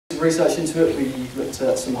of research into it. We looked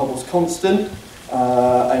at some Hubble's constant,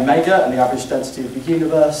 omega, and the average density of the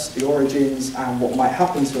universe, the origins, and what might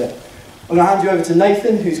happen to it. I'm going to hand you over to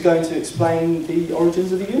Nathan, who's going to explain the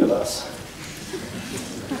origins of the universe.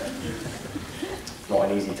 Not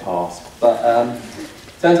an easy task, but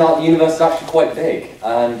turns out the universe is actually quite big,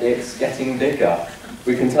 and it's getting bigger.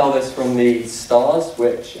 We can tell this from the stars,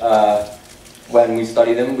 which, when we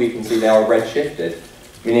study them, we can see they are redshifted,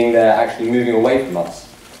 meaning they're actually moving away from us.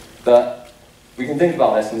 But we can think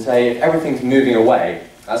about this and say, if everything's moving away,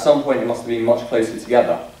 at some point it must have been much closer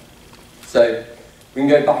together. So we can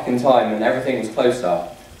go back in time and everything was closer.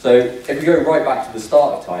 So if we go right back to the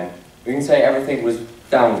start of time, we can say everything was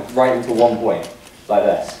down right into one point, like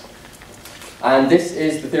this. And this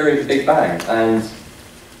is the theory of the Big Bang. And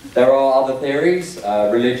there are other theories,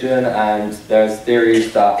 religion, and there's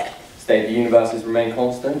theories that state the universe has remained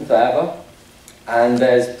constant forever. And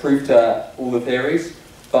there's proof to all the theories,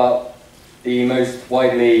 but the most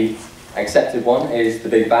widely accepted one is the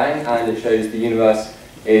Big Bang, and it shows the universe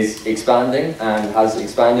is expanding and has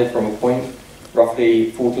expanded from a point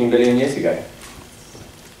roughly 14 billion years ago.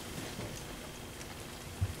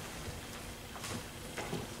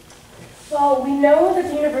 Well, we know that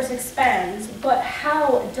the universe expands, but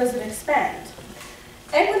how does it expand?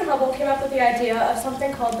 Edwin Hubble came up with the idea of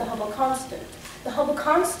something called the Hubble constant. The Hubble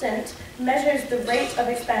constant measures the rate of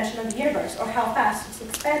expansion of the universe, or how fast it's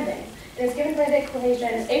expanding. It is given by the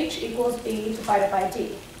equation h equals b divided by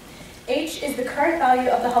d. H is the current value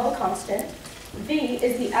of the Hubble constant, v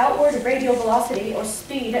is the outward radial velocity, or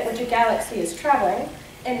speed at which a galaxy is traveling,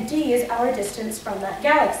 and d is our distance from that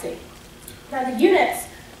galaxy. Now the units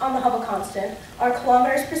on the Hubble constant are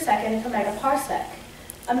kilometers per second per megaparsec.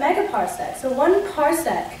 A megaparsec, so 1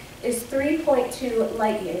 parsec is 3.2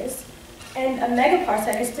 light years, and a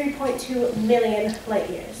megaparsec is 3.2 million light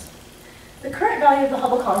years. The current value of the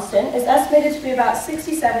Hubble constant is estimated to be about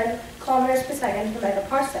 67 kilometers per second per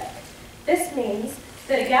megaparsec. This means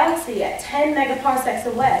that a galaxy at 10 megaparsecs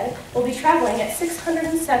away will be traveling at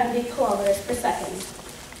 670 kilometers per second.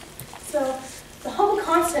 So the Hubble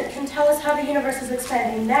constant can tell us how the universe is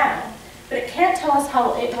expanding now, but it can't tell us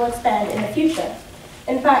how it will expand in the future.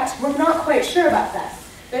 In fact, we're not quite sure about that.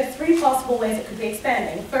 There are 3 possible ways it could be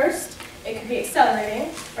expanding. First, it could be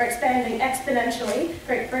accelerating or expanding exponentially,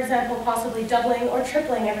 for example, possibly doubling or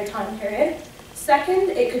tripling every time period.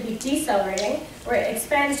 Second, it could be decelerating, where it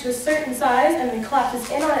expands to a certain size and then collapses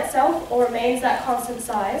in on itself or remains that constant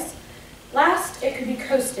size. Last, it could be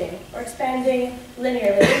coasting, or expanding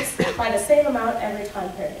linearly by the same amount every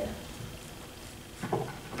time period.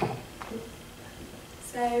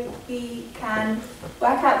 So we can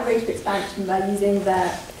work out the rate of expansion by using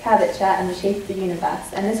the curvature and the shape of the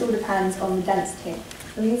universe, and this all depends on the density.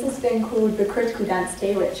 We use this thing called the critical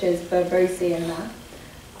density, which is for rho c in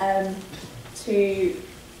there, to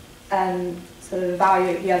sort of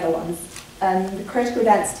evaluate the other ones. The critical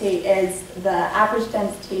density is the average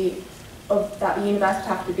density of that the universe would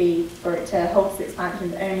have to be for it to hold its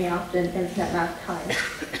expansion only after an infinite amount of time.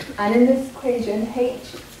 And in this equation, h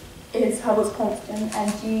is Hubble's constant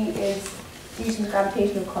and g is Newton's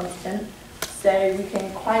gravitational constant. So we can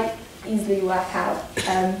quite easily work out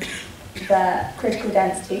the critical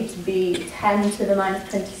density to be 10 to the minus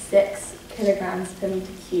 26 kilograms per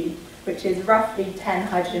meter cubed, which is roughly 10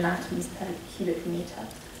 hydrogen atoms per cubic meter.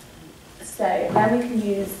 So then we can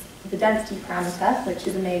use the density parameter, which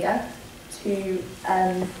is omega, to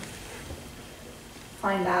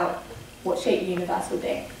find out what shape the universe will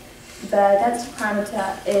be. The density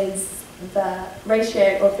parameter is the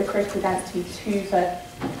ratio of the critical density to the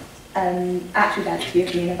actual density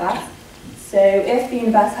of the universe. So if the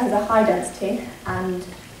universe has a high density and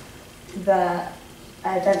the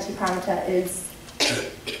density parameter is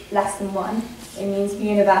less than 1, it means the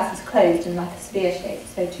universe is closed in like a sphere shape.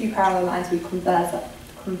 So 2 parallel lines will converge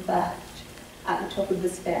at the top of the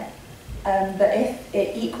sphere. But if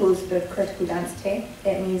it equals the critical density,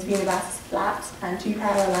 it means the universe is flat and 2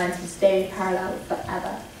 parallel lines will stay parallel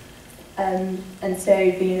forever. And so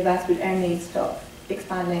the universe would only stop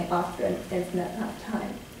expanding after an infinite amount of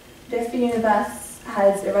time. But if the universe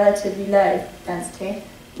has a relatively low density,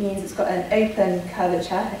 it means it's got an open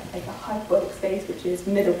curvature, like a hyperbolic space, which is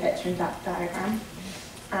the middle picture in that diagram.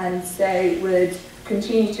 And so it would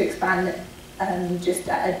continue to expand just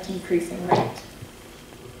at a decreasing rate.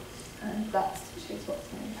 And that shows what's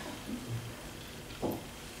going to happen.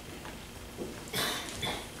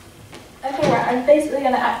 Okay, right, I'm basically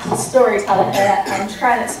going to act as a storyteller here and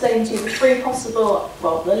try and explain to you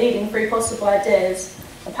the leading 3 possible ideas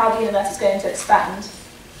of how the universe is going to expand.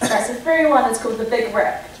 Right, so theory 1 is called the Big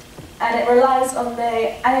Rip. and it relies on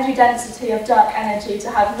the energy density of dark energy to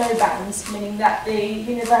have no bounds, meaning that the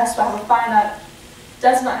universe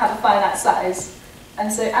does not have a finite size.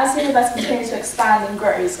 And so as the universe continues to expand and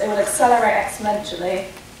grows, it will accelerate exponentially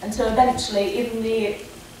until eventually even the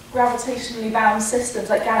gravitationally bound systems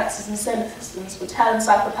like galaxies and solar systems will tear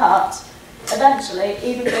themselves apart. Eventually,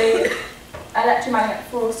 even the electromagnetic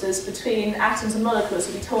forces between atoms and molecules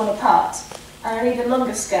will be torn apart. And on an even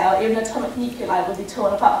longer scale, even atomic nuclei will be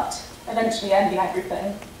torn apart, eventually ending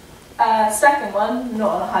everything. Second one,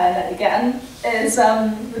 not on a higher note again, is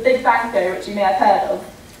the Big Bang Theory, which you may have heard of.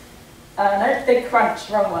 No, Big Crunch,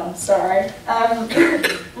 wrong one, sorry.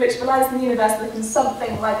 Which relies on the universe looking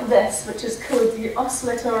something like this, which is called the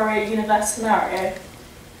oscillatory universe scenario.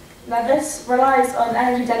 Now this relies on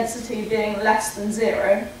energy density being less than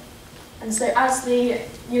 0. And so as the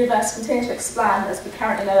universe continues to expand, as we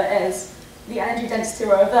currently know it is, the energy density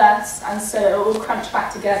will reverse, and so it will all crunch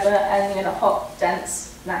back together, ending in a hot,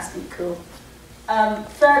 dense, nasty core.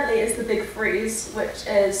 Thirdly is the Big Freeze, which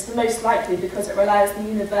is the most likely because it relies on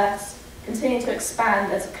the universe continuing to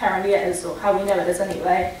expand as it currently is, or how we know it is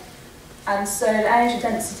anyway. And so the energy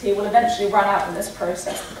density will eventually run out in this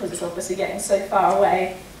process because it's obviously getting so far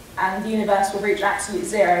away, and the universe will reach absolute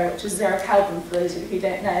 0, which is 0 Kelvin for those of you who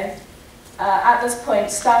don't know. At this point,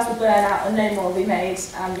 stars will burn out and no more will be made,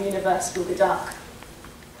 and the universe will be dark.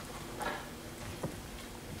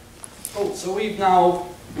 Cool, so we've now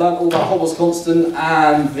learned all about Hubble's constant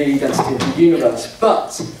and the density of the universe,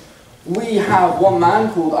 but we have one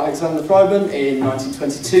man called Alexander Freiberg in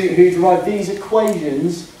 1922 who derived these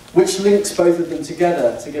equations which links both of them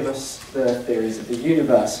together to give us the theories of the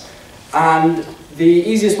universe. And the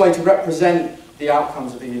easiest way to represent the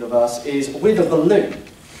outcomes of the universe is with a balloon.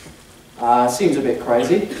 Seems a bit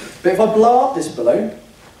crazy, but if I blow up this balloon,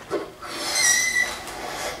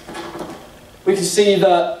 we can see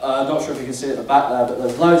that, not sure if you can see it at the back there, but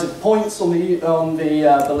there's loads of points on the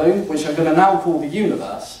balloon, which I'm going to now call the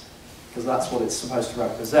universe, because that's what it's supposed to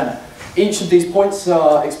represent. Each of these points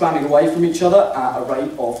are expanding away from each other at a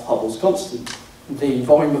rate of Hubble's constant. The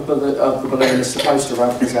volume of the balloon is supposed to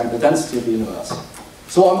represent the density of the universe.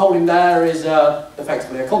 So what I'm holding there is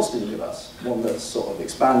effectively a constant universe, one that's sort of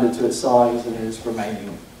expanded to its size and is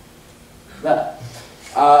remaining there.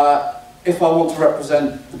 If I want to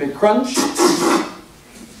represent the Big Crunch,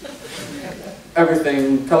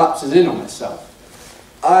 everything collapses in on itself.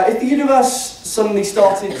 If the universe suddenly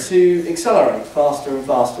started to accelerate faster and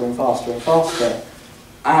faster and faster and faster,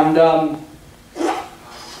 and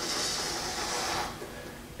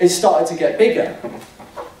it started to get bigger,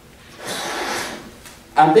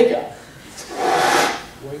 and bigger,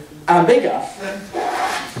 and bigger,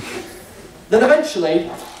 then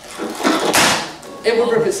eventually it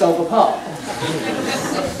would rip itself apart.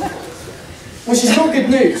 Which is not good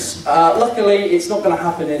news. Luckily, it's not going to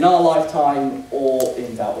happen in our lifetime, or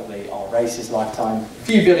undoubtedly our race's lifetime. A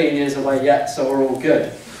few billion years away yet, so we're all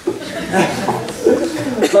good.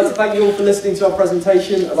 I'd like to thank you all for listening to our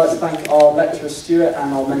presentation. I'd like to thank our lecturer Stuart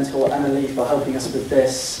and our mentor Emily for helping us with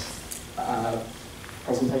this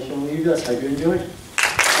presentation on the universe. Hope you enjoyed.